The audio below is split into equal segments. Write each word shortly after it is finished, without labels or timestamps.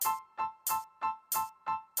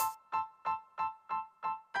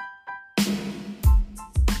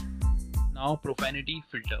Now profanity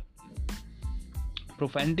filter.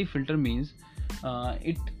 Profanity filter means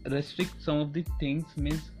it restricts some of the things,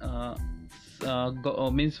 means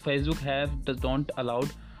Facebook have does not allowed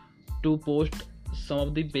to post some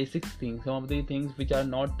of the basic things, some of the things which are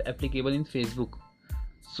not applicable in Facebook.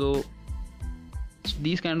 So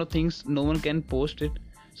these kind of things no one can post it.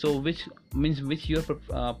 So which means which your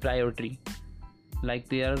priority, like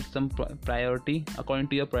there are some priority according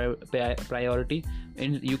to your priority,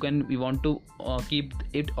 and you want to keep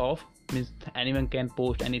it off, means anyone can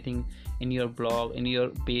post anything in your blog, in your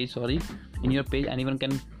page, in your page anyone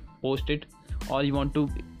can post it. Or you want to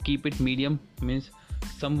keep it medium, means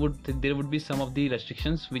there would be some of the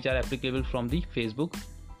restrictions which are applicable from the Facebook.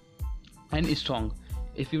 And strong,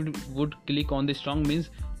 if you would click on the strong, means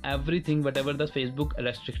everything whatever the Facebook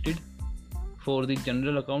restricted for the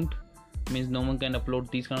general account, means no one can upload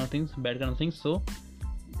these kind of things, bad kind of things. So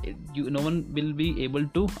no one will be able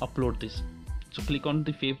to upload this. So click on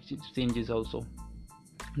the save changes also,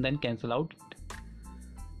 then cancel out.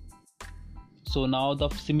 So now the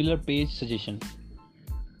similar page suggestion,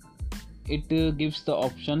 it gives the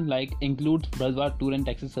option like include browser tour and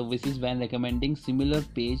taxi services when recommending similar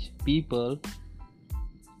page people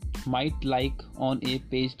might like on a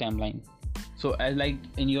page timeline. So as like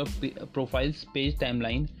in your profile's page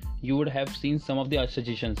timeline, you would have seen some of the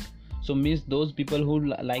suggestions. So means those people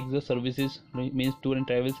who like the services, means tour and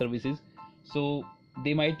travel services, so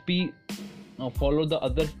they might be follow the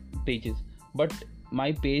other pages, but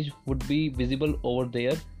my page would be visible over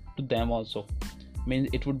there to them also. Means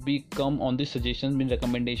it would be come on the suggestions, mean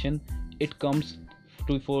recommendation, it comes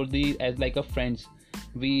to for the as like a friends.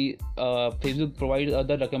 We Facebook provides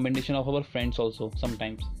other recommendation of our friends also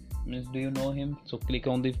sometimes, means do you know him, so click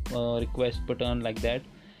on the request button like that.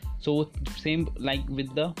 So same like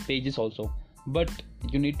with the pages also, but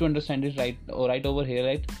you need to understand it right over here,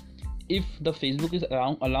 right? If the Facebook is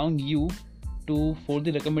allowing you to for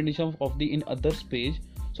the recommendation of the in others page,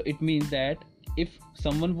 so it means that if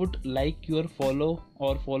someone would like your follow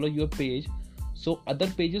your page, so other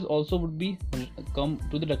pages also would be come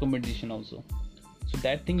to the recommendation also. So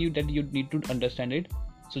that thing you need to understand it.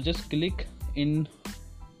 So just click on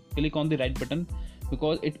the right button,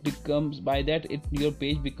 because it becomes by that your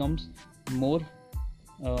page becomes more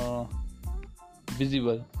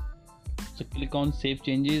visible. So click on save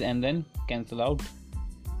changes and then cancel out.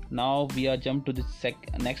 Now we are jump to the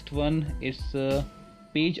next one, is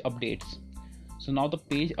page updates. So now the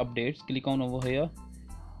page updates, click on over here,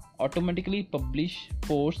 automatically publish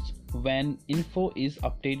posts when info is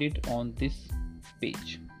updated on this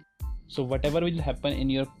page. So whatever will happen in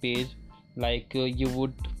your page, like you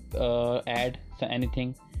would add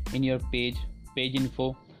anything in your page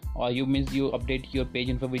info, or you update your page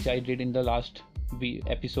info, which I did in the last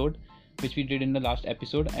episode,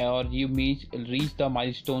 or you reach the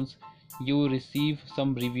milestones, you receive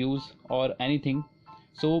some reviews or anything.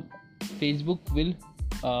 So Facebook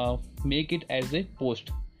will make it as a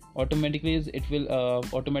post automatically.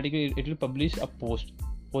 It will publish a post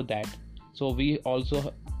for that. So we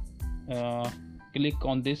also click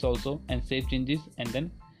on this also and save changes and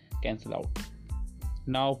then cancel out.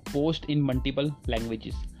 Now post in multiple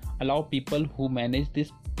languages, allow people who manage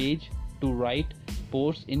this page to write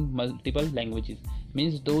posts in multiple languages.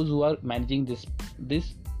 Means those who are managing this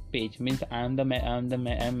page, means I am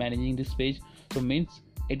managing this page, so means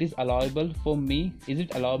it is allowable for me. Is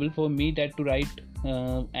it allowable for me that to write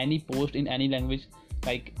any post in any language?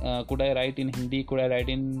 Like could I write in Hindi, could I write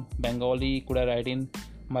in Bengali, could I write in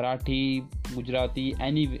Marathi, Gujarati,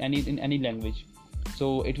 in any language?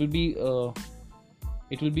 So it will be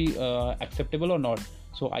acceptable or not?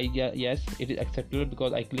 So yes, it is acceptable,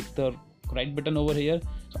 because I click the right button over here,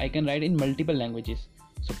 so I can write in multiple languages.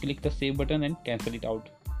 So click the save button and cancel it out.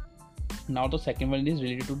 Now the second one is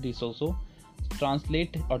related to this also,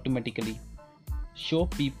 translate automatically. Show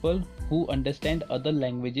people who understand other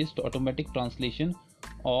languages to automatic translation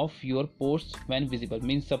of your posts when visible.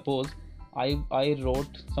 Means suppose I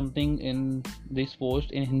wrote something in this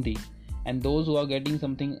post in Hindi, and those who are getting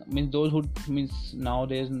something, means those who means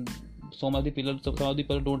nowadays some of the people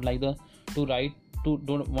don't like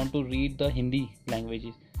don't want to read the Hindi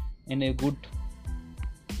languages in a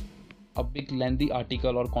big lengthy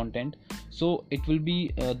article or content. So it will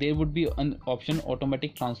be there would be an option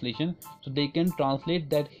automatic translation, so they can translate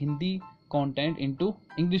that Hindi content into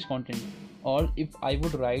English content. Or if I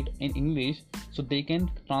would write in English, so they can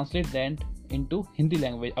translate that into Hindi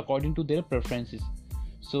language according to their preferences.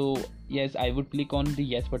 So yes, I would click on the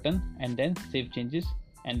yes button and then save changes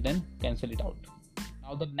and then cancel it out.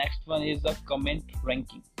 Now the next one is the comment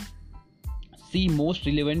ranking. See most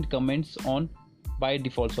relevant comments on by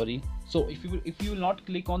default. So if you will not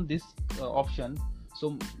click on this option,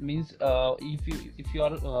 so means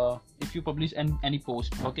if you publish any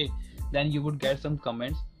post, okay, then you would get some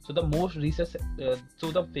comments. So the most recent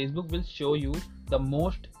so the Facebook will show you the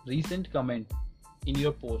most recent comment in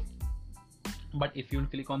your post. But if you will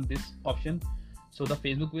click on this option, so the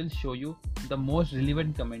Facebook will show you the most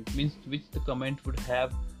relevant comment, means which the comment would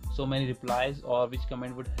have so many replies or which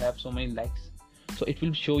comment would have so many likes. So it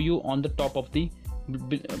will show you on the top of the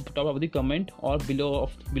comment or below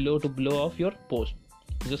of your post.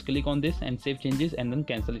 Just click on this and save changes and then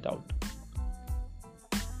cancel it out.